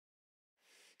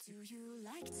Do you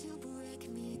like to break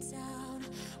me down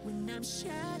when I'm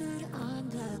shattered on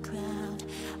the ground?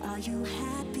 Are you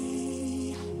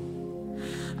happy?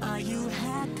 Are you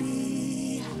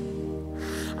happy?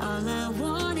 All I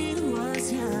wanted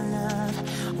was your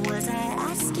love. Was I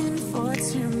asking for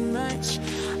too much?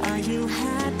 Are you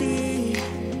happy?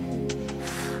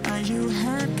 Are you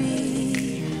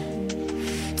happy?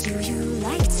 Do you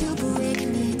like to break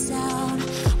me down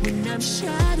when I'm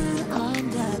shattered on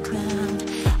the ground?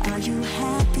 Are you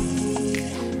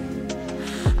happy?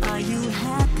 Are you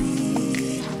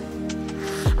happy?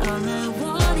 All I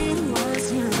wanted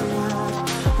was your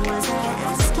love. Was I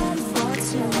asking for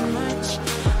too much?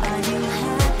 Are you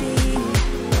happy?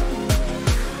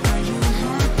 Are you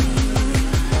happy?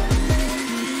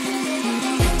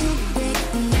 You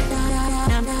break me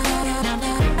down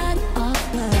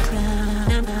off the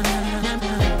ground.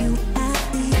 You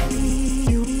happy?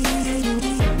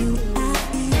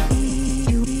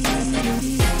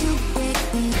 You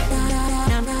break me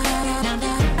down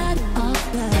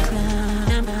off the ground.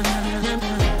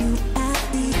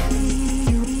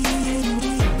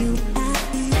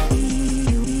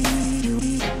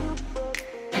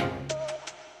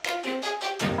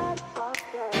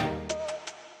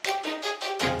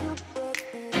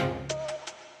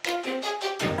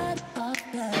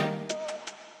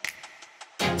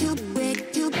 You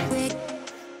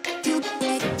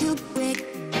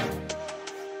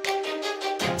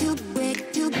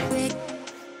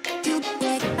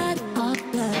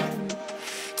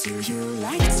Do you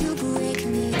like to break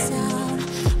me down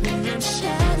when I'm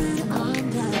shattered on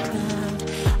the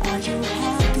ground? Are you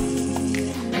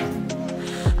happy?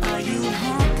 Are you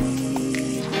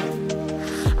happy?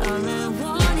 All I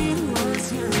wanted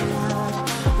was your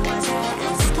love. Was I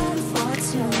asking for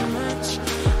too much?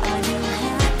 Are you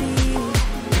happy?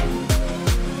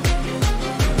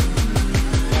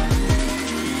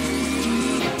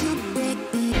 You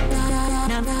break me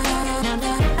down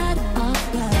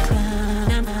off the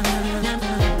ground.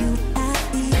 You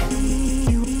happy?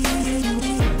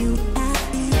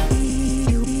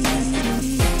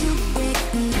 You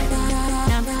break me down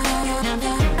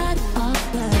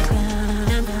off the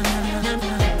ground.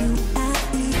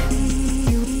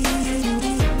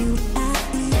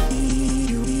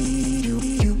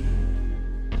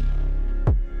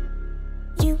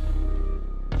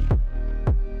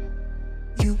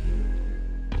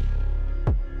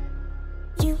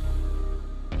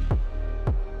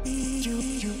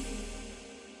 You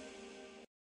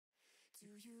Do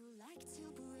you like to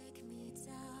break me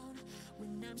down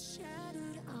when I'm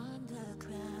shattered on the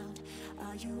ground?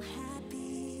 Are you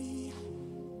happy?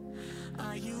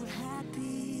 Are you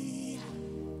happy?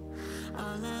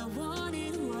 All I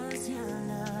wanted was your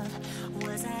love.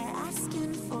 Was I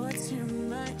asking for too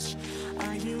much?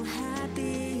 Are you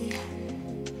happy?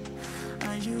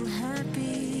 Are you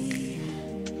happy?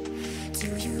 Do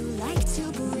you like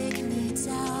to break me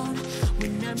down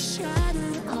when I'm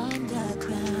shattered on the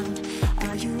ground?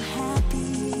 Are you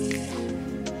happy?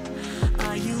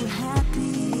 Are you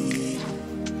happy?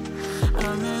 All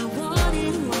I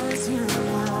wanted was your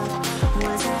love.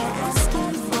 Was I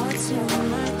asking for too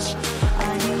much?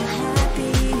 Are you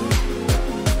happy?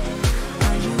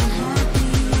 Are you happy?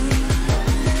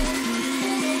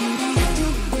 You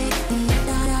break me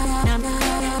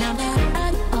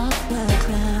down off the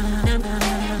ground.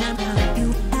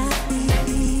 You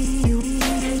happy? You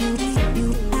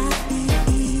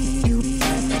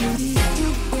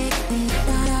break me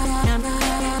down off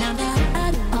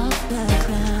the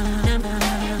ground.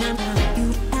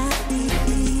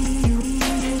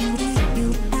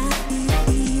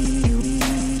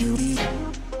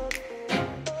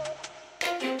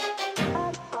 You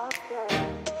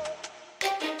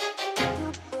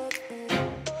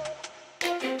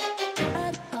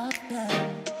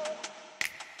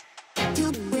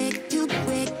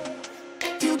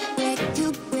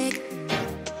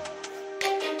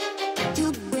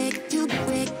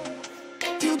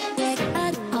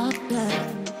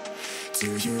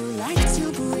Do you like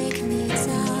to break me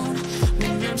down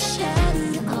when I'm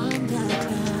shattered on the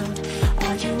ground?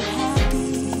 Are you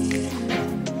happy?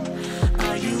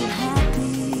 Are you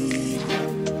happy?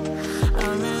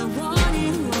 All I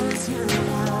wanted was your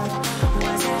love.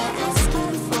 Was I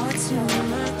asking for too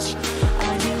much?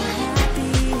 Are you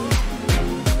happy?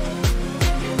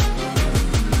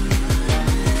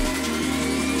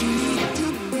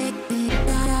 You break me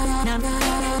down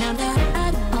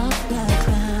off the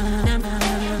ground.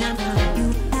 You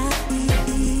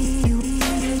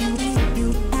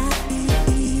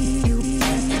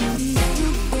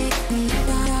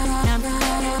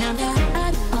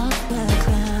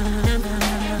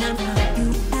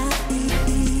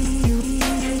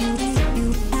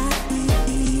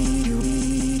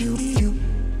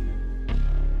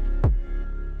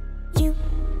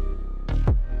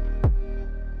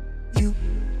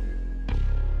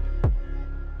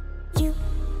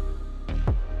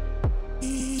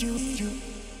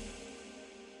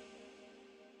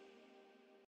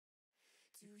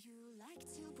You like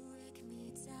to break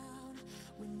me down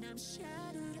when I'm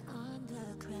shattered on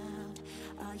the ground.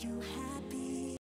 Are you happy?